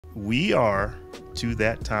we are to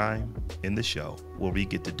that time in the show where we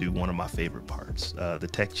get to do one of my favorite parts, the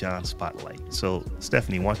Tech Jawn Spotlight. So,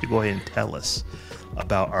 Stephanie, why don't you go ahead and tell us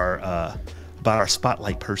about our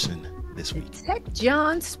spotlight person this week? Tech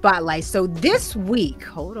Jawn Spotlight. So this week,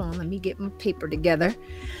 hold on, let me get my paper together.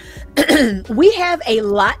 We have a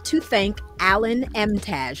lot to thank Alan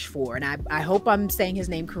Emtage for, and I hope I'm saying his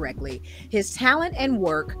name correctly. His talent and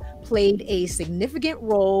work played a significant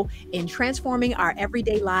role in transforming our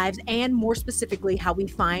everyday lives and, more specifically, how we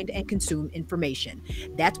find and consume information.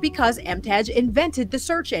 That's because Emtage invented the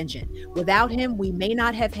search engine. Without him, we may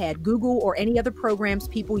not have had Google or any other programs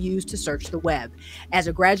people use to search the web. As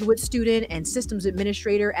a graduate student and systems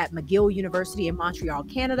administrator at McGill University in Montreal,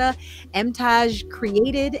 Canada, Emtage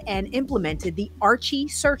created and implemented the Archie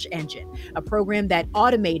search engine, a program that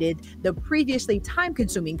automated the previously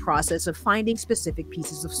time-consuming process of finding specific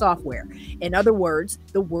pieces of software. In other words,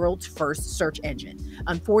 the world's first search engine.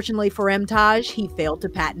 Unfortunately for Emtage, he failed to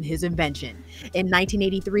patent his invention. In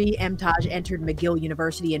 1983, Emtage entered McGill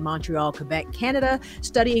University in Montreal, Quebec, Canada,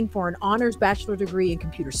 studying for an honors bachelor degree in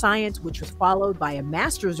computer science, which was followed by a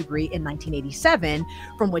master's degree in 1987,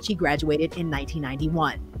 from which he graduated in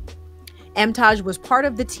 1991. Emtage was part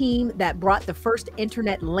of the team that brought the first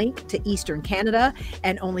internet link to Eastern Canada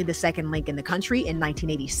and only the second link in the country in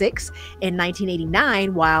 1986. In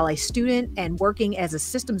 1989, while a student and working as a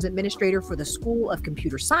systems administrator for the School of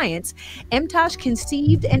Computer Science, Emtage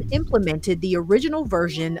conceived and implemented the original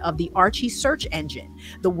version of the Archie search engine,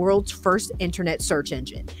 the world's first internet search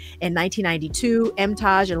engine. In 1992,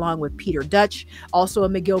 Emtage, along with Peter Dutch, also a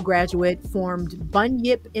McGill graduate, formed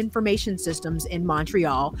Bunyip Information Systems in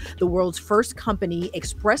Montreal, the world's first company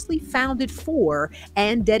expressly founded for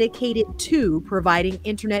and dedicated to providing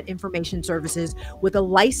internet information services with a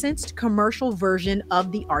licensed commercial version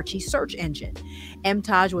of the Archie search engine.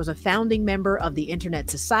 Emtage was a founding member of the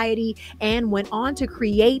Internet Society and went on to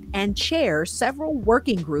create and chair several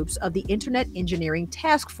working groups of the Internet Engineering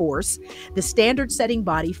Task Force, the standard-setting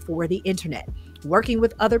body for the Internet. Working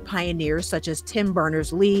with other pioneers such as Tim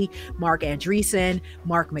Berners-Lee, Mark Andreessen,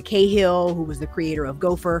 Mark McCahill, who was the creator of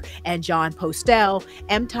Gopher, and John Postel,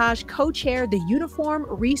 Emtage co-chaired the Uniform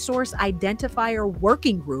Resource Identifier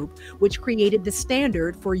Working Group, which created the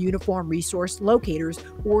standard for Uniform Resource Locators,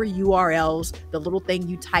 or URLs, the little thing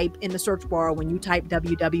you type in the search bar when you type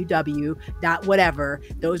www.whatever,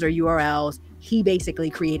 those are URLs. He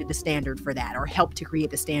basically created the standard for that, or helped to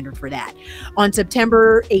create the standard for that. On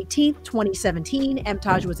September 18th, 2017,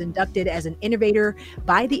 Emtage was inducted as an innovator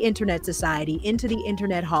by the Internet Society into the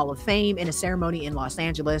Internet Hall of Fame in a ceremony in Los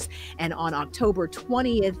Angeles. And on October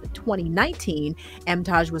 20th, 2019,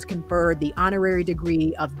 Emtage was conferred the honorary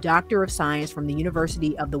degree of Doctor of Science from the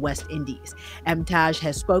University of the West Indies. Emtage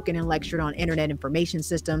has spoken and lectured on Internet information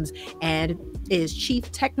systems and is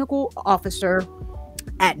Chief Technical Officer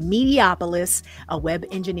at Mediopolis, a web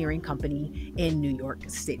engineering company in New York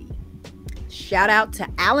City. Shout out to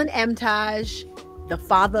Alan Emtage, the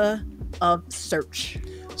father of search.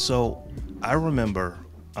 So I remember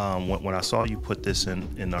when I saw you put this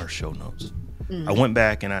in our show notes, I went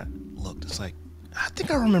back and I looked. It's like, I think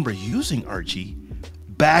I remember using Archie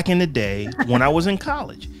back in the day when I was in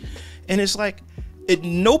college. And it's like, at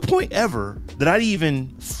no point ever did I even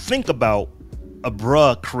think about a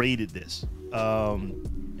bruh created this.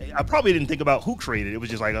 I probably didn't think about who created it. It was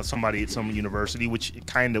just like somebody at some university, which it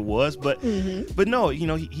kind of was, but no, you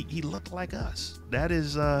know, he looked like us. That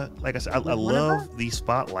is, like I said, I love these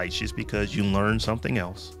spotlights just because you learn something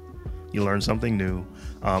else, you learn something new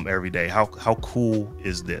every day. How cool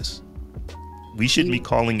is this? We shouldn't be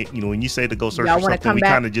calling it, you know, when you say to go search for something, we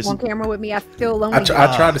kind of just on camera with me. I feel lonely. I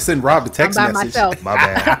tried to send Rob a text I'm by message. Myself. My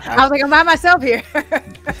bad. I was like, I'm by myself here.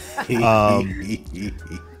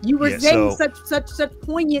 You were saying such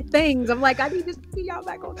poignant things. I'm like, I need to see y'all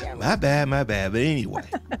back on camera. My bad. But anyway,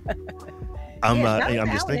 I'm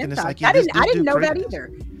just thinking it's like I didn't know that either,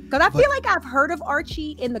 because I feel like I've heard of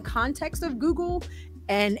Archie in the context of Google,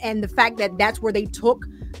 and the fact that that's where they took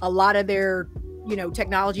a lot of their, you know,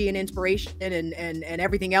 technology and inspiration and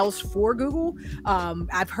everything else for Google.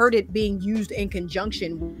 I've heard it being used in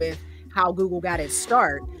conjunction with how Google got its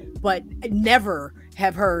start, but never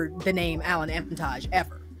have heard the name Alan Emtage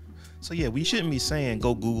ever. So yeah, we shouldn't be saying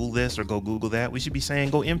go Google this or go Google that. We should be saying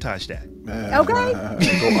go Emtage that. Okay.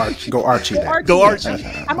 Go Archie that. Go Archie.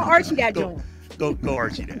 I'm an Archie that. Go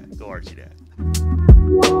Archie that.